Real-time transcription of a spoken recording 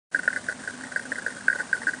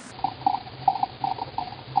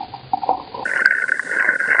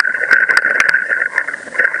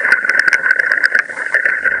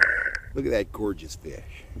at that gorgeous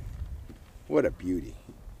fish. What a beauty.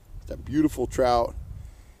 It's a beautiful trout.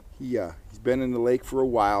 He's been in the lake for a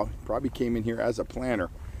while. Probably came in here as a planter,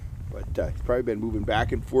 but he's probably been moving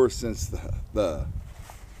back and forth since the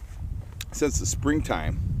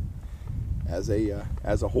springtime as a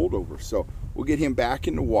holdover. So we'll get him back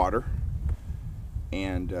in the water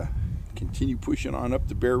and continue pushing on up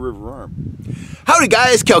the Bear River Arm. Howdy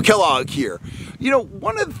guys, Cal Kellogg here. You know,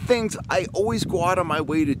 one of the things I always go out of my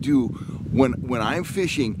way to do when I'm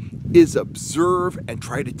fishing is observe and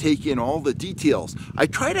try to take in all the details. I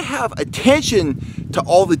try to have attention to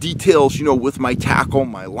all the details, you know, with my tackle,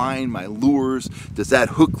 my line, my lures. Does that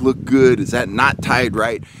hook look good? Is that knot tied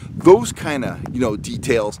right? Those kind of, you know,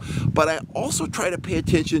 details. But I also try to pay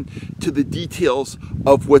attention to the details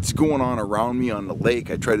of what's going on around me on the lake.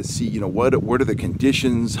 I try to see, you know, what are the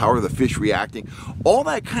conditions? How are the fish reacting? All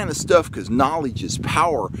that kind of stuff, because knowledge is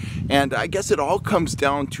power. And I guess it all comes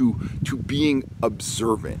down to being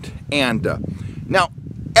observant. And now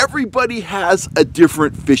everybody has a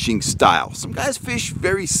different fishing style. Some guys fish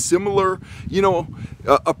very similar, you know,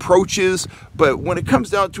 approaches, but when it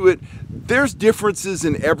comes down to it, there's differences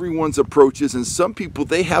in everyone's approaches, and some people,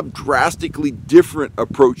 they have drastically different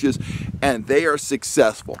approaches and they are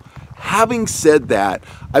successful. Having said that,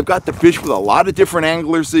 I've got to fish with a lot of different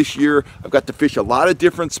anglers this year. I've got to fish a lot of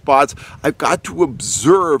different spots. I've got to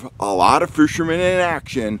observe a lot of fishermen in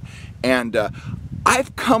action, and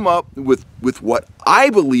I've come up with what I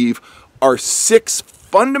believe are 6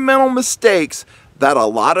 fundamental mistakes that a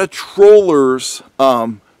lot of trollers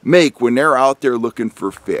make when they're out there looking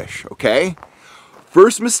for fish, okay?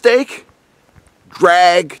 First mistake,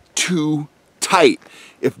 drag too tight.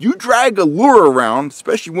 If you drag a lure around,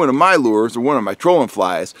 especially one of my lures or one of my trolling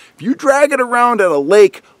flies, if you drag it around at a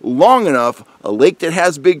lake long enough, a lake that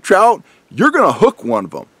has big trout, you're gonna hook one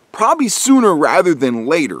of them, probably sooner rather than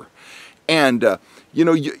later. And you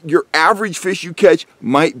know, your average fish you catch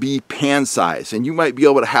might be pan size, and you might be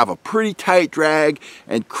able to have a pretty tight drag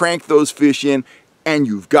and crank those fish in, and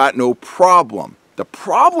you've got no problem. The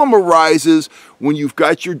problem arises when you've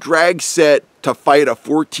got your drag set to fight a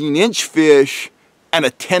 14-inch fish and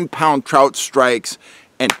a 10-pound trout strikes,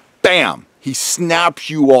 and bam, he snaps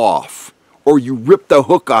you off, or you rip the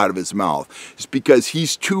hook out of his mouth. It's because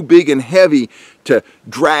he's too big and heavy to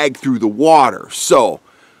drag through the water. So,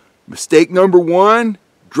 mistake number 1,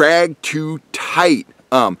 drag too tight.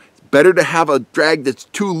 It's better to have a drag that's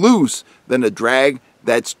too loose than a drag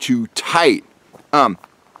that's too tight.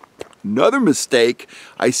 Another mistake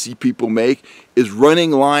I see people make is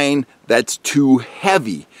running line that's too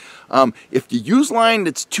heavy. If you use line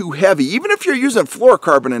that's too heavy, even if you're using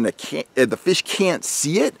fluorocarbon and the fish can't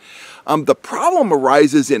see it, the problem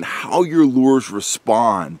arises in how your lures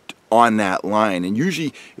respond on that line. And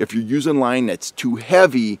usually if you're using line that's too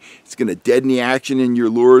heavy, it's going to deaden the action in your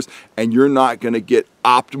lures, and you're not going to get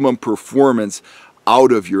optimum performance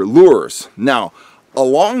out of your lures. Now,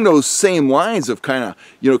 along those same lines of kind of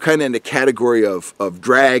in the category of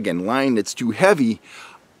drag and line that's too heavy,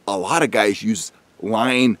 a lot of guys use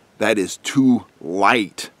line that is too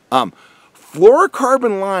light.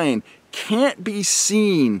 Fluorocarbon line can't be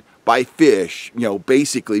seen by fish, you know,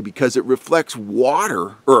 basically because it reflects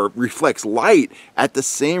water, or reflects light at the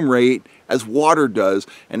same rate as water does,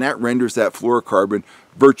 and that renders that fluorocarbon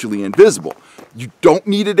virtually invisible. You don't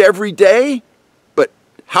need it every day, but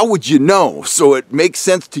how would you know? So it makes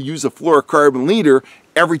sense to use a fluorocarbon leader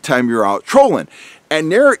every time you're out trolling.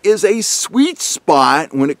 And there is a sweet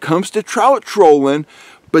spot when it comes to trout trolling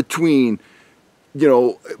between, you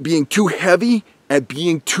know, being too heavy and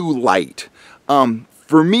being too light.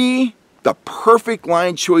 For me, the perfect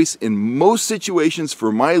line choice in most situations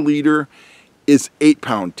for my leader is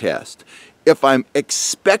 8-pound test. If I'm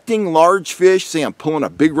expecting large fish, say I'm pulling a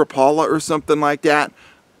big Rapala or something like that,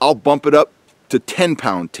 I'll bump it up to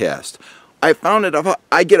 10-pound test. I found that if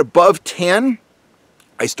I get above 10,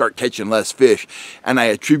 I start catching less fish, and I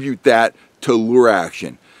attribute that to lure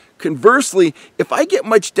action. Conversely, if I get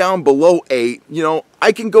much down below 8, you know,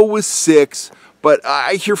 I can go with 6, but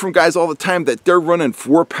I hear from guys all the time that they're running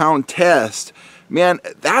 4-pound test. Man,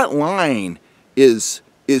 that line is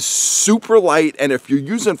super light, and if you're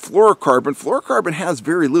using fluorocarbon has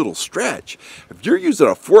very little stretch. If you're using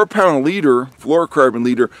a 4-pound leader, fluorocarbon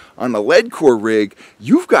leader, on a lead core rig,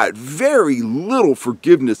 you've got very little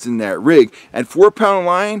forgiveness in that rig. And 4-pound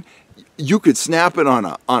line, you could snap it on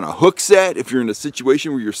a hook set. If you're in a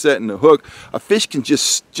situation where you're setting the hook, a fish can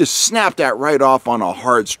just snap that right off on a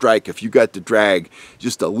hard strike if you got the drag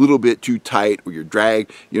just a little bit too tight, or your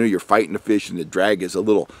drag, you know, you're fighting the fish and the drag is a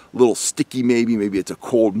little sticky maybe it's a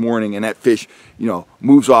cold morning and that fish, you know,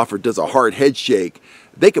 moves off or does a hard head shake.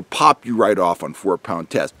 they could pop you right off on 4-pound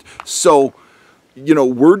test. So, you know,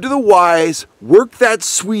 word to the wise, work that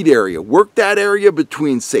sweet area. Work that area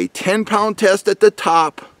between, say, 10-pound test at the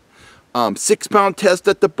top, 6-pound test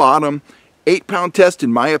at the bottom. 8-pound test,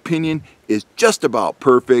 in my opinion, is just about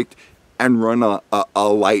perfect, and run a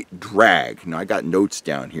light drag. Now, I got notes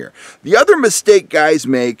down here. The other mistake guys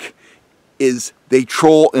make is they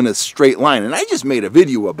troll in a straight line, and I just made a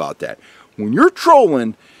video about that. When you're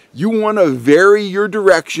trolling, you want to vary your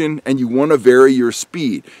direction and you want to vary your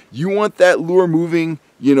speed. You want that lure moving,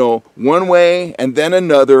 you know, one way and then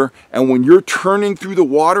another, and when you're turning through the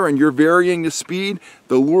water and you're varying the speed,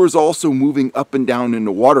 the lure is also moving up and down in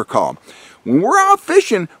the water column. When we're out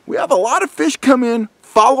fishing, we have a lot of fish come in,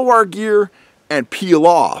 follow our gear, and peel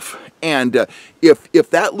off. And if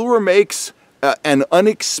that lure makes an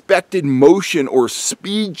unexpected motion or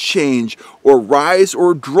speed change or rise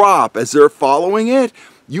or drop as they're following it,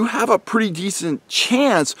 you have a pretty decent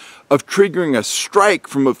chance of triggering a strike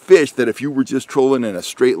from a fish that if you were just trolling in a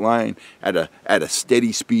straight line at a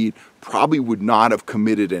steady speed, probably would not have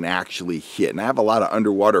committed and actually hit. And I have a lot of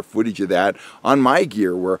underwater footage of that on my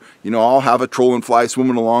gear where, you know, I'll have a trolling fly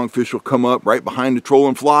swimming along, fish will come up right behind the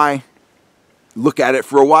trolling fly, look at it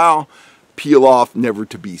for a while, peel off, never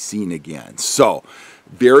to be seen again. So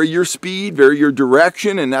vary your speed, vary your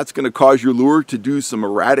direction, and that's going to cause your lure to do some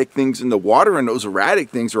erratic things in the water, and those erratic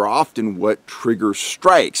things are often what trigger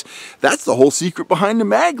strikes. That's the whole secret behind the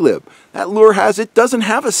mag lib. That lure doesn't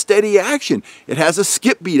have a steady action. It has a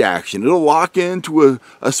skip beat action. It'll lock into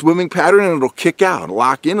a swimming pattern and it'll kick out. It'll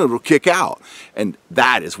lock in, it'll kick out. And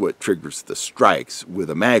that is what triggers the strikes with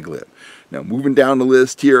a mag lib. Now, moving down the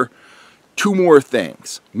list here, 2 more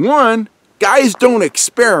things. One, guys don't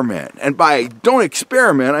experiment. And by don't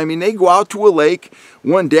experiment, I mean they go out to a lake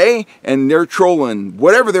one day and they're trolling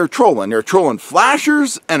whatever they're trolling. They're trolling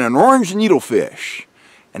flashers and an orange needlefish.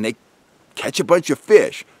 And they catch a bunch of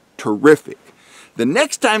fish. Terrific. The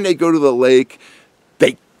next time they go to the lake,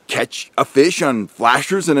 they catch a fish on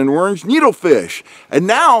flashers and an orange needlefish. And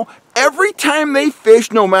now, every time they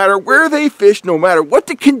fish, no matter where they fish, no matter what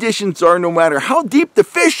the conditions are, no matter how deep the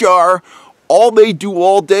fish are, all they do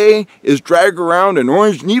all day is drag around an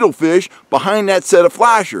orange needlefish behind that set of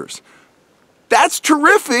flashers. That's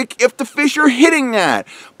terrific if the fish are hitting that.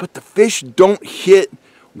 But the fish don't hit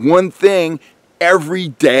one thing every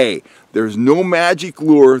day. There's no magic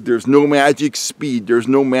lure, there's no magic speed, there's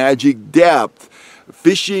no magic depth.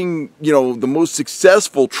 Fishing, you know, the most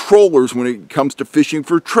successful trollers when it comes to fishing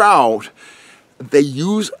for trout, they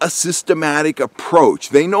use a systematic approach.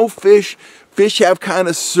 They know fish have kind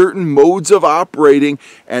of certain modes of operating,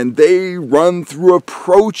 and they run through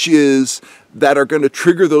approaches that are going to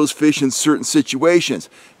trigger those fish in certain situations.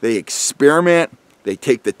 They experiment, they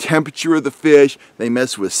take the temperature of the fish, they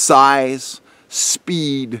mess with size,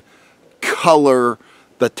 speed, color,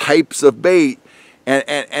 the types of bait,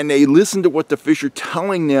 and they listen to what the fish are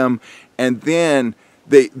telling them, and then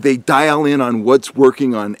they dial in on what's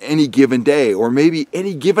working on any given day or maybe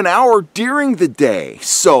any given hour during the day.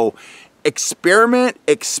 So experiment,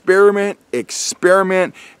 experiment,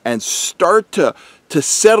 experiment, and start to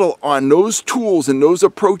settle on those tools and those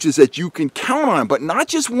approaches that you can count on, but not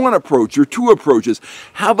just one approach or 2 approaches.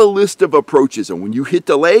 Have a list of approaches, and when you hit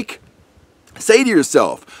the lake, say to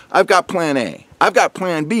yourself, I've got plan A, I've got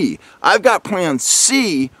plan B, I've got plan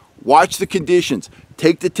C. Watch the conditions,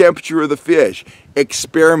 take the temperature of the fish,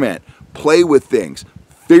 experiment, play with things,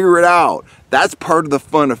 figure it out. That's part of the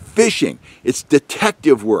fun of fishing. It's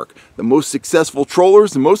detective work. The most successful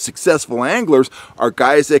trollers, the most successful anglers are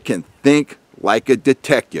guys that can think like a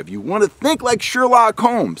detective. You want to think like Sherlock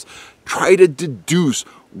Holmes. Try to deduce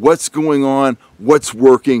what's going on, what's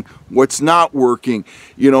working, what's not working.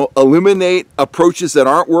 You know, eliminate approaches that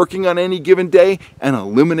aren't working on any given day and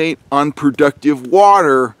eliminate unproductive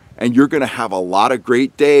water, and you're going to have a lot of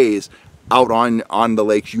great days out on the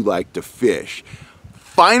lakes you like to fish.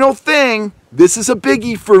 Final thing, this is a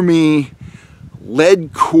biggie for me,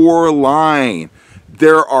 lead core line.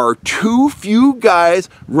 There are too few guys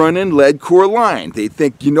running lead core line. They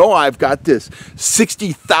think, you know, I've got this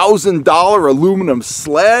 $60,000 aluminum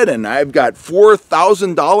sled and I've got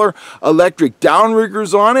 $4,000 electric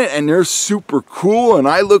downriggers on it and they're super cool and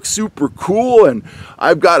I look super cool and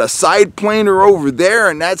I've got a side planer over there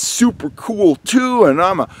and that's super cool too and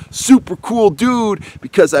I'm a super cool dude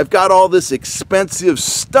because I've got all this expensive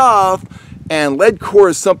stuff and lead core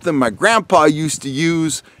is something my grandpa used to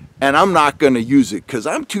use and I'm not going to use it because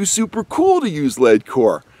I'm too super cool to use lead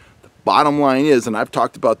core. The bottom line is, and I've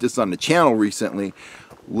talked about this on the channel recently,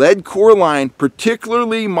 lead core line,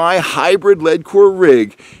 particularly my hybrid lead core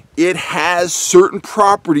rig, it has certain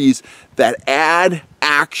properties that add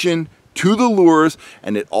action to the lures,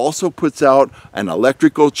 and it also puts out an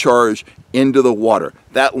electrical charge into the water.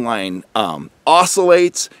 That line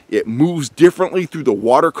oscillates, it moves differently through the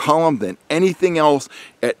water column than anything else.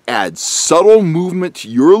 It adds subtle movement to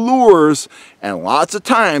your lures, and lots of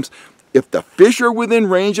times, if the fish are within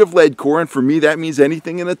range of lead core, and for me that means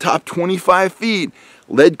anything in the top 25 feet,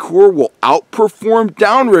 lead core will outperform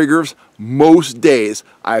downriggers most days.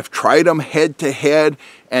 I've tried them head to head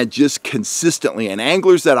and just consistently. And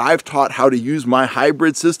anglers that I've taught how to use my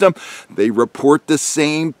hybrid system, they report the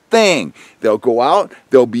same thing. They'll go out,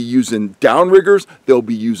 they'll be using downriggers, they'll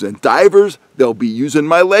be using divers, they'll be using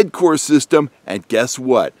my lead core system, and guess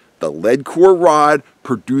what? The lead core rod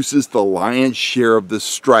produces the lion's share of the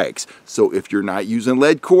strikes. So if you're not using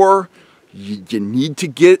lead core, you need to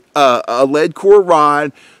get a lead core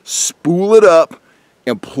rod, spool it up,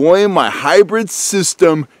 employ my hybrid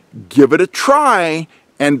system, give it a try,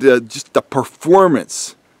 and just the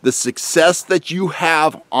performance, the success that you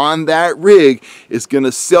have on that rig is going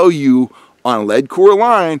to sell you on lead core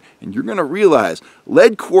line, and you're going to realize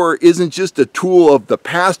lead core isn't just a tool of the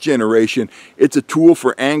past generation, it's a tool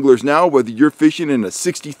for anglers now, whether you're fishing in a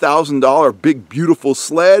 $60,000 big beautiful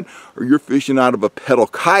sled or you're fishing out of a pedal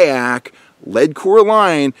kayak. Lead core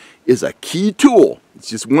line is a key tool. It's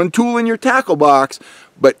just one tool in your tackle box,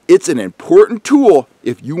 but it's an important tool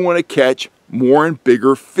if you want to catch more and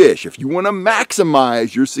bigger fish. If you want to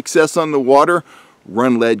maximize your success on the water,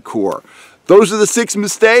 run lead core. Those are the 6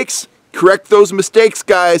 mistakes. Correct those mistakes,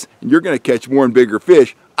 guys, and you're going to catch more and bigger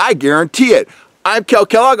fish. I guarantee it. I'm Cal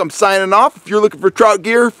Kellogg. I'm signing off. If you're looking for trout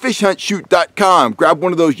gear, fishhuntshoot.com. Grab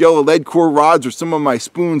one of those yellow lead core rods or some of my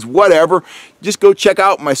spoons, whatever. Just go check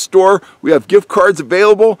out my store. We have gift cards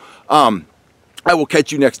available. I will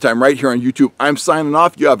catch you next time right here on YouTube. I'm signing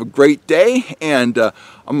off. You have a great day, and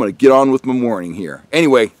I'm going to get on with my morning here.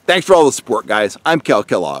 Anyway, thanks for all the support, guys. I'm Cal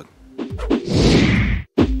Kellogg.